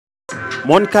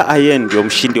Ayen ndio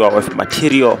mshindi wa wife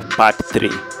material part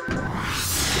 3.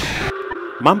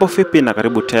 Mambo vipi na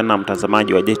karibu tena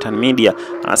mtazamaji wa Jtanymedia.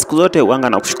 Siku zote uanga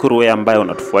na kushukuru wewe ambaye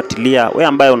unatufuatilia, wewe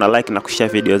ambaye una like na kushare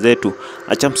video zetu.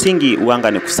 Na cha msingi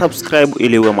uanga ni kusubscribe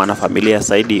ili uwe mwanafamilia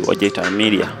zaidi wa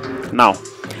Jtanymedia. Now,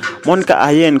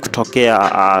 Ayen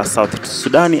kutokea South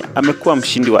Sudan amekuwa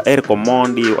mshindi wa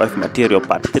OMONDI wife material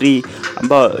part 3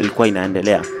 ambayo ilikuwa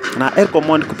inaendelea. Na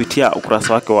OMONDI kupitia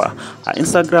ukurasa wake wa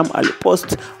Instagram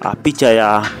alipost picha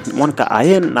ya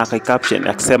Ayen na caption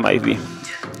akisema hivi: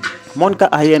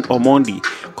 Ayen OMONDI,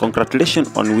 congratulations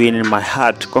on winning my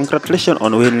heart. Congratulations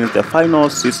on winning the final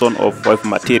season of wife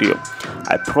material.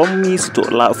 I promise to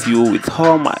love you with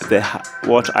all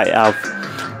what I have.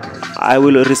 I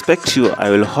will respect you. I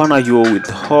will honor you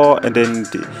with all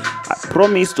identity. I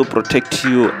promise to protect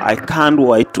you. I can't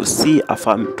wait to see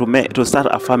to start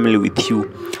a family with you.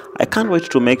 I can't wait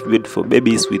to make beautiful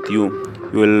babies with you.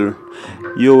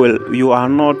 You are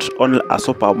not only a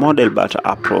super model but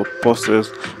a possess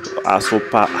a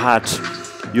super heart.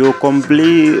 You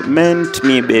compliment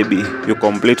me, baby. You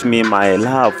complete me, my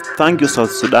love. Thank you,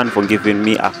 South Sudan, for giving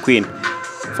me a queen,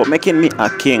 for making me a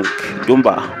king.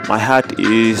 Dumba, my heart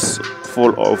is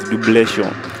full of jubilation.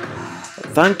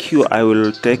 Thank you. I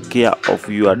will take care of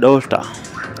your daughter.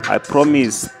 I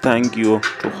promise. Thank you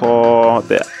to all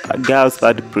the girls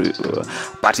that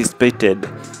participated.